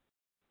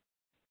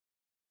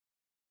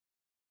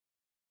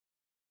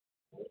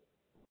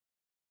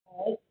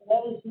 All right, so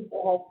that was super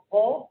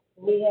helpful.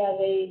 We have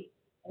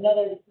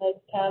another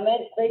nice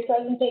comment. Great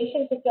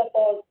presentation. Picked up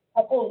a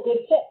couple of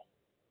good tips.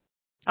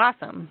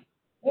 Awesome.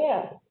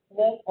 Yeah,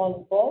 that's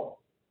wonderful.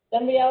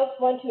 Somebody else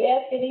want to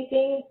ask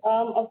anything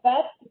of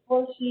Beth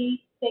before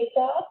she takes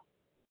off?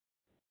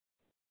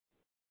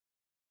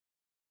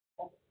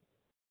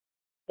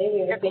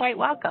 You're quite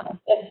welcome.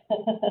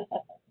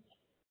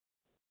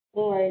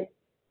 All right.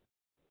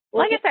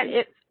 Like I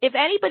said, if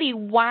anybody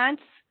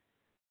wants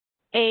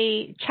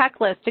a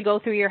checklist to go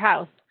through your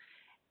house,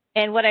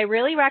 and what I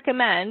really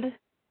recommend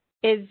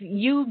is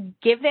you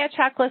give that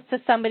checklist to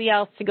somebody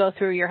else to go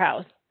through your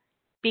house,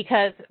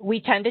 because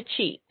we tend to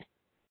cheat.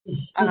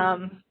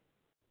 I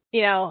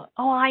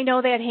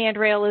know that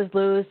handrail is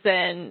loose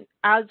and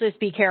I'll just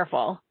be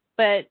careful.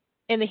 But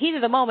in the heat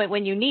of the moment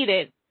when you need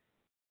it,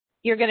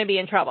 you're going to be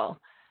in trouble.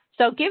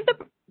 So give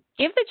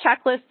the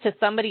checklist to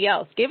somebody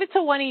else. Give it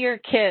to one of your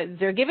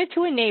kids or give it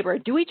to a neighbor.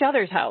 Do each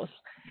other's house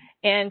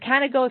and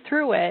kind of go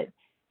through it.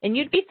 And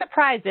you'd be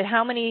surprised at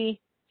how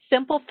many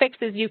simple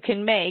fixes you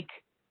can make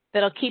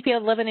that'll keep you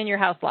living in your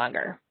house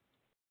longer.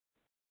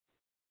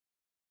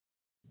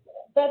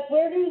 But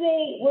where do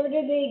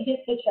they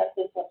get the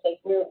checklist? Like,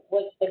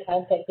 what's the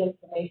contact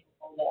information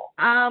on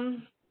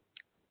that?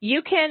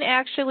 You can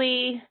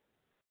actually,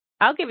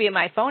 I'll give you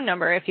my phone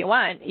number if you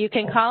want. You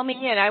can call me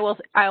and I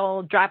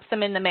will drop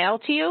some in the mail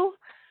to you.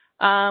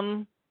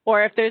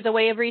 Or if there's a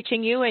way of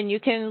reaching you and you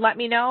can let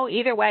me know,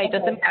 either way, it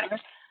doesn't matter.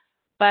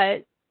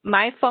 But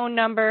my phone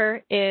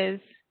number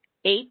is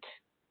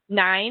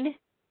 898-5184.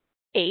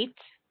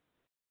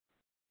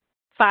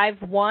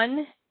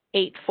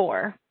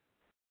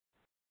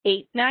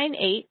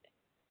 898-5184.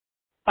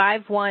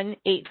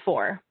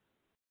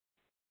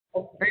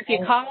 Or if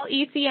you call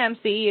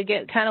ECMC, you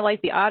get kind of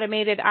like the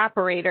automated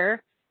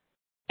operator.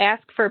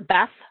 Ask for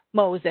Beth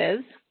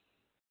Moses,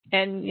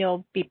 and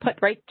you'll be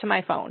put right to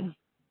my phone.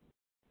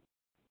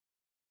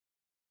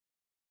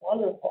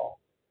 Wonderful.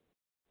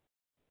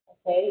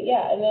 Okay,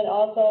 yeah, and then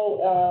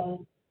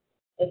also,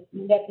 if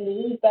you have to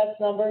use Beth's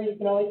number, you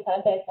can always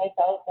contact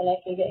myself, and I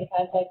can get in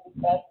contact with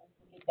Beth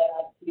and get that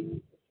out to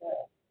you for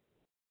sure.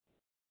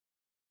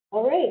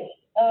 All right.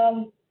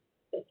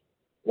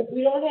 If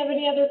we don't have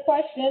any other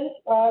questions,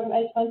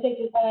 I just want to take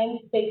the time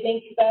to say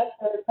thank you, Beth,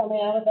 for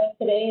coming on with us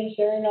today and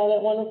sharing all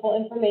that wonderful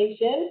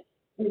information.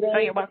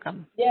 You're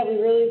welcome. Yeah, we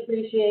really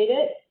appreciate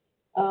it.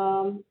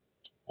 And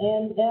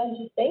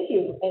just thank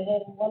you, and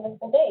have a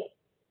wonderful day.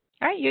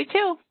 All right, you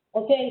too.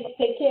 Okay,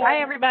 take care. Bye,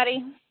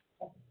 everybody.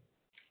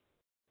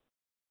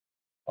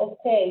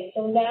 Okay,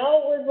 so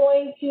now we're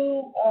going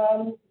to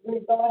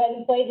we'll go ahead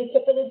and play the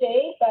tip of the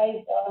day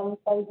by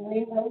from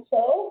Green Room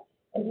Show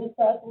and Blue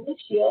Cross Blue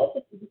Shield.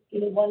 Just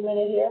give me 1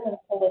 minute here. I'm going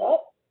to pull it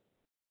up.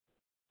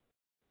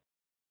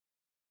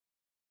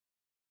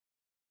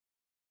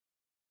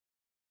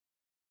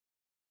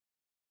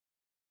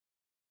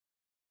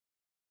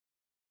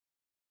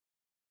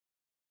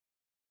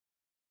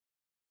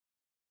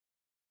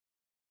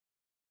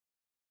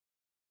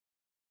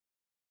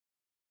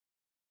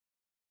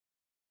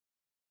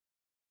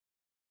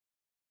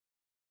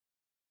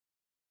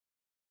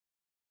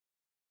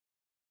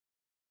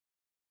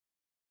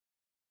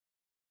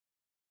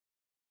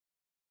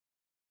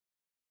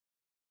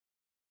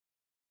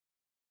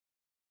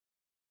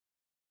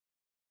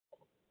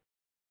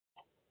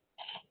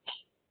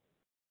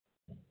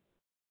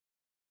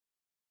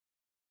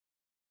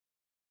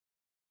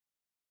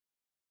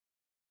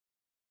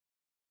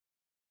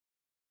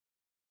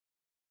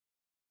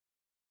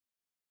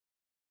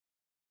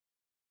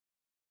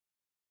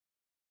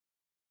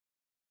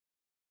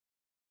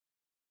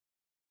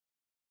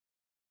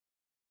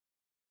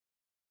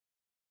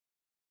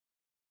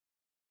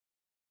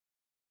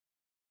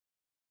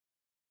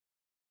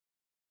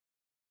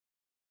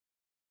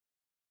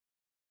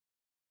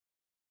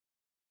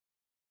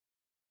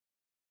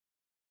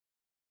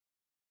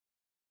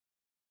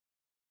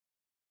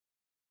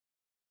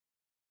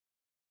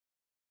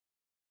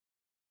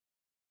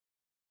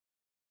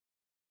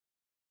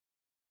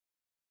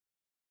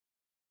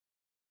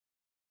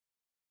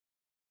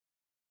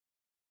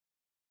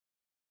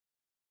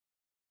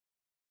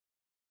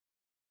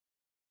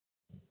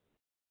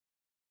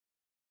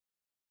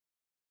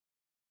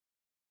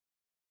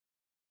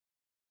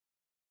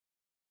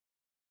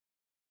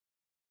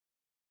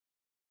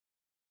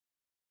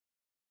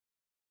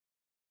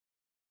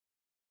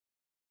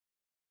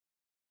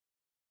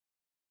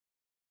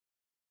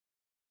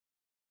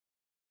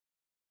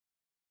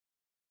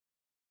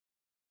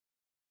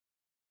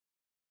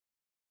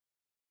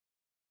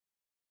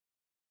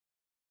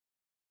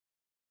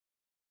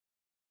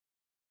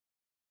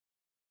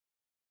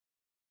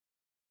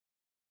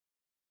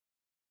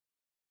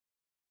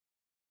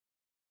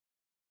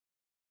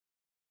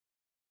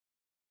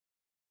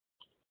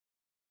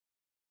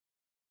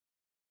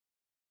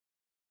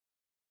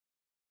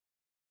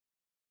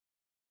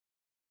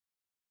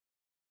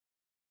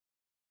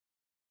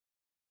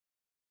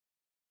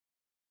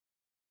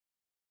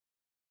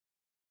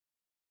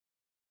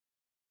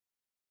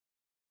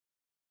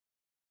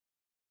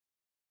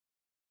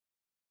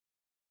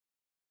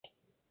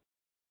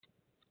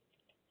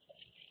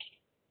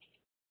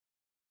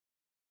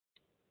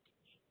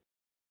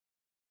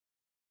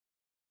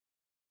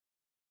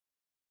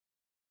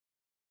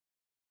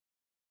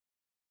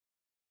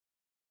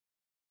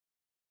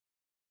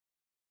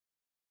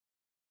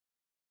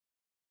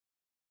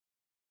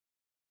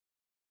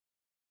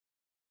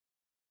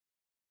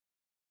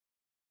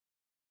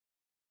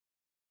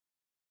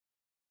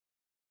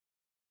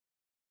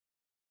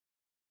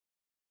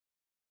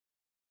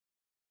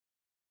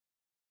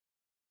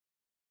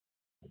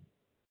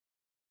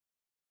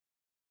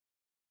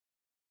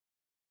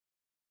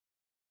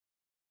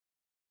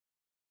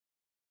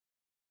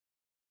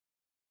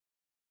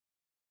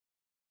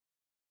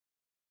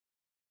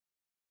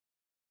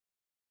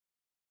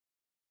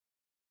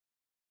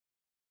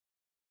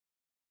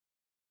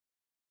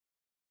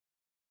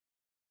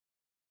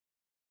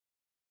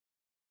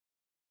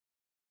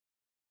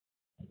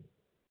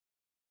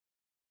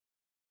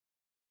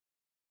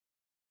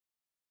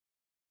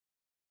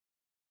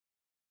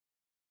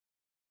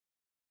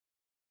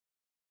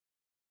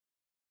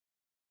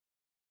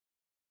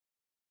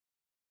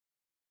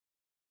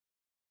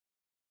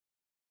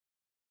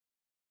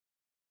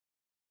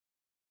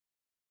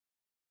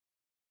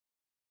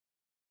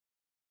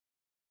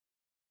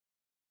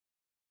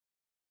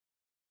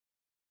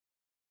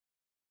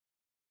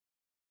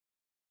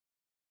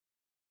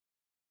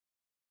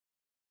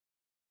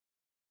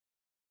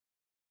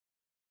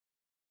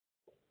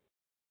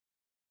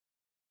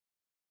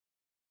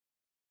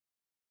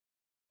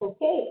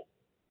 Okay.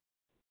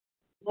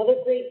 Another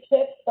great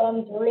tip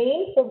from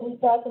Doreen from Blue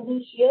Cross and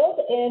Blue Shield,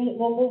 and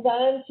we'll move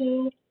on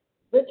to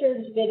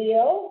Richard's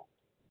video,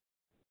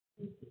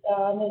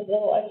 his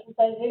little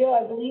exercise video.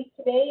 I believe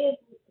today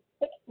is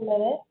 6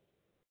 minutes.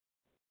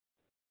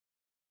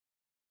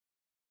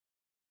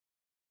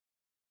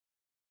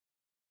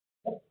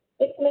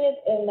 6 minutes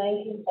and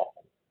 19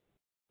 seconds.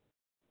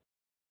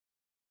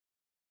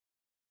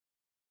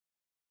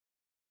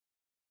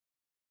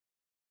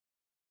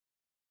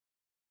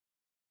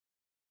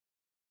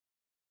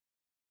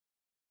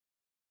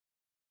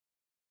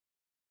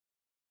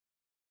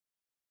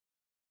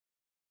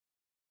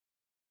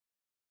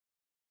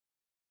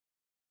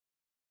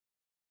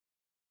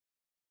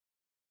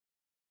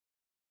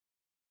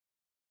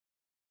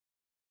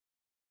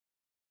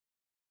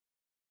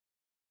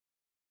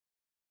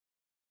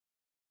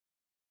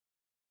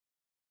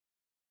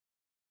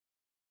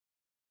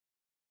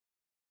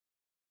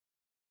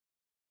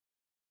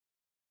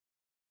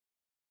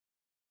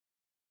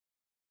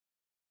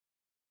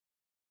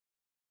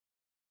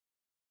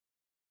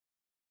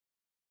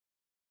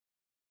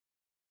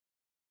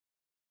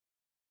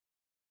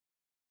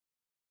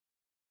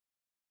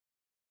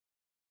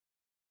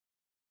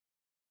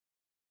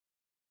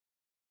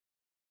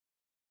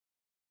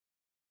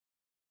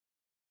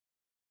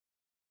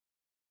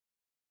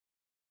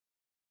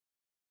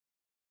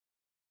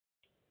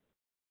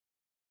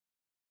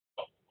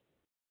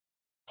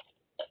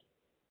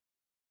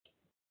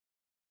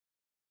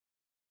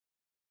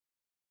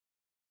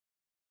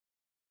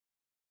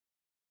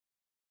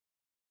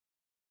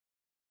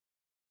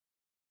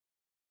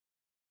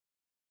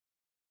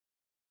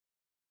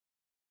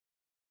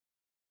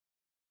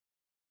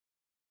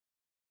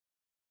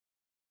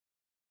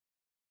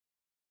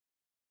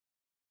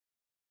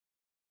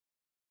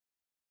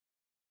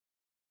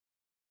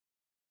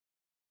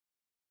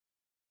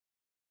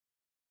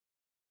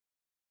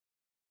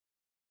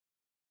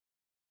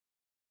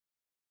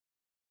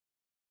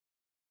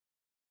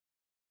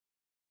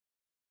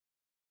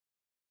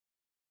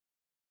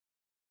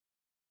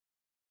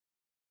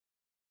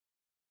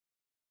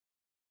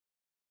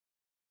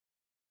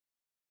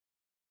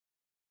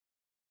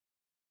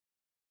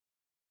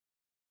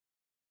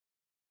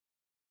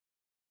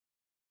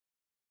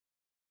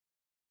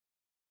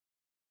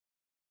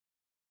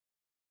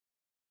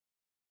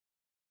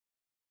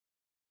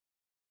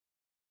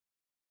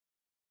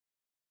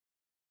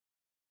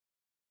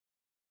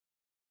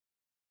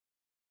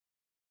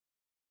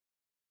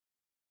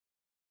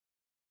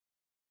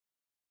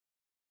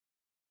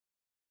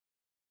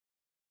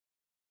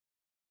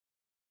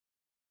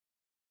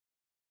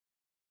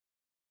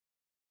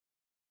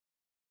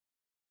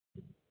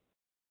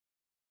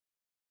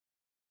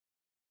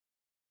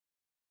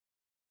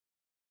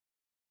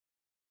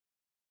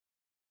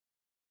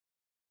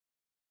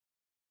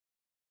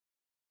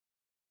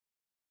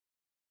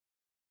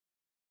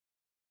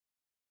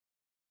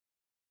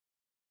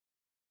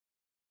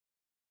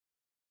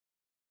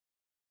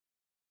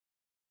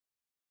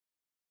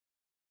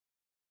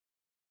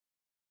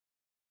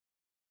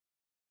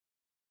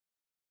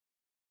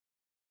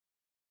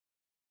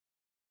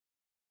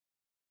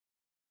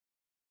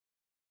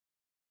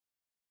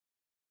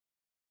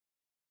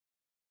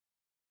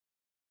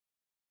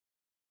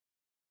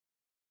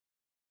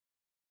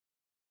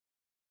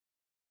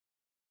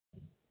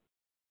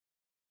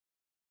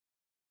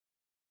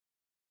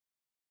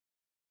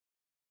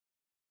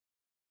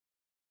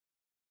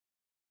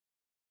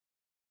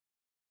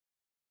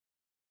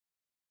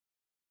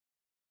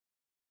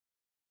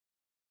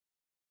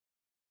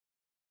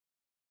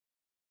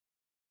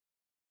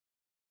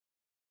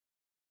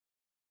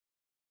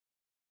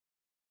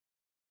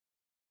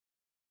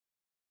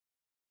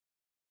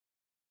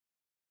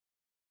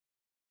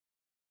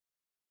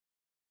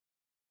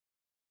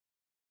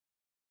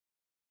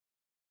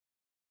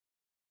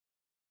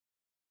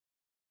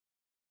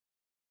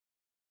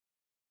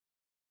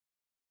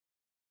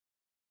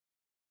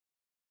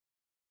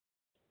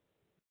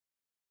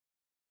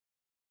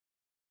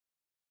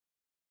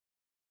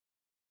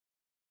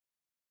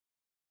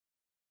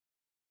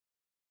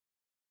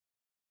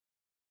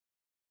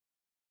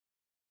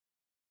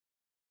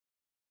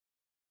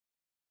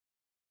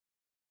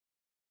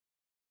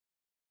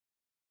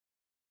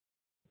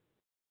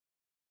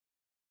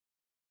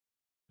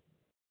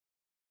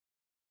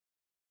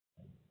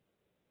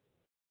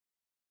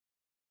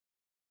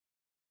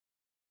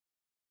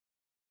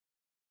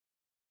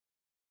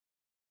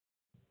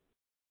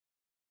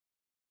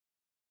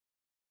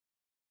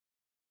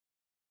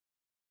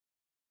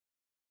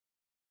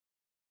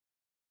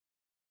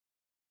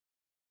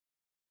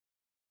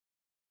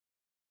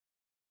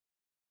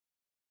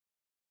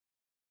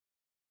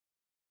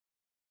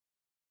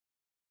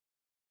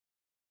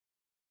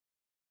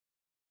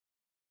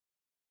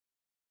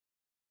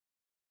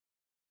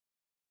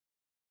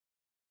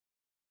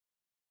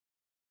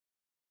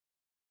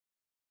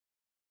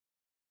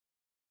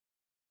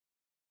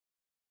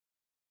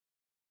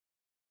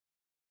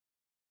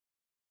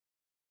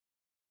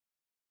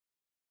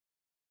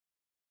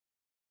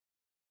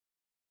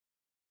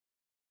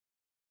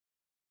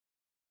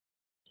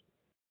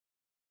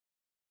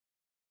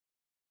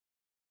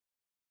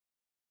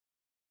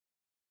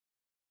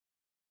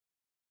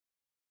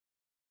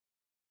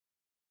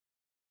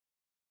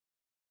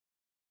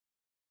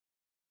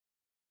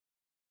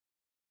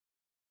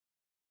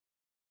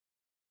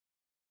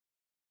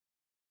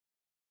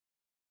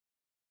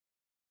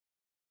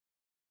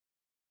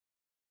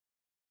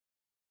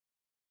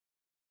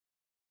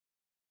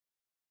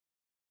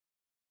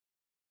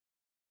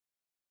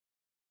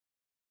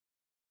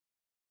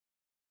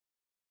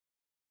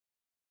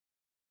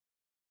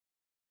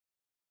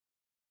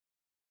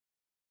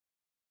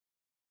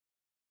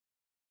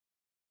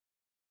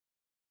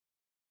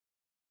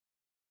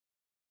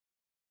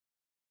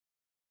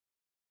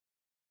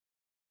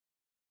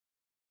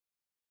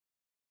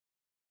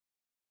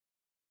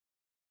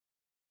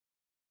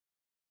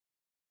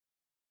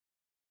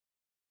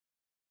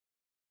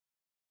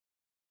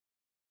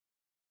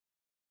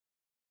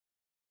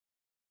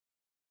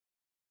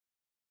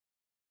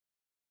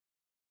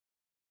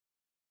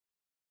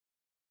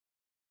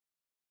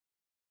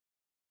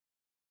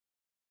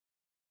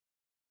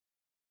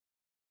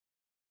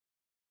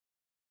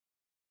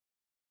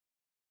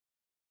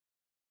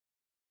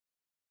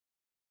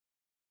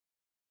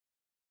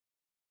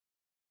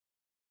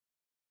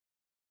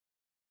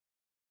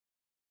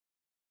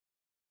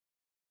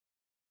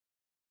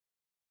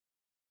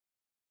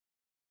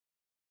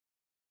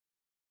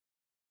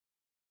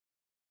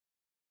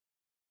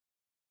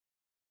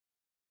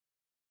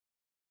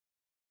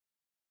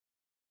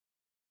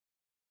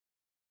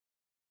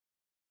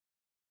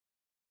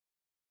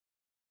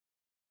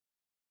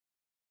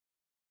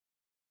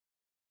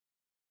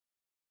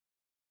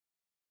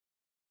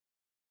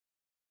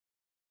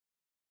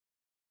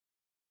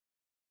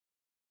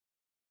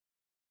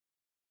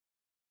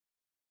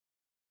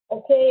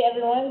 Okay,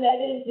 everyone,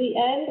 that is the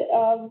end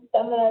of the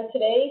seminar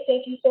today.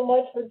 Thank you so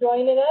much for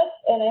joining us,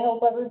 and I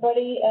hope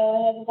everybody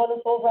has a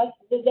wonderful rest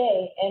of the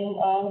day, and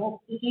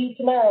hope to see you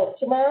tomorrow.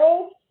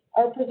 Tomorrow,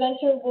 our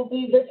presenter will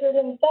be Richard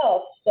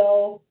himself,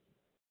 so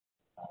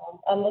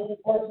I'm looking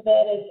forward to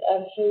that, as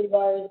I'm sure you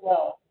are as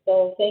well.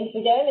 So thanks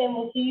again, and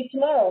we'll see you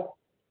tomorrow.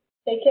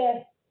 Take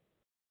care.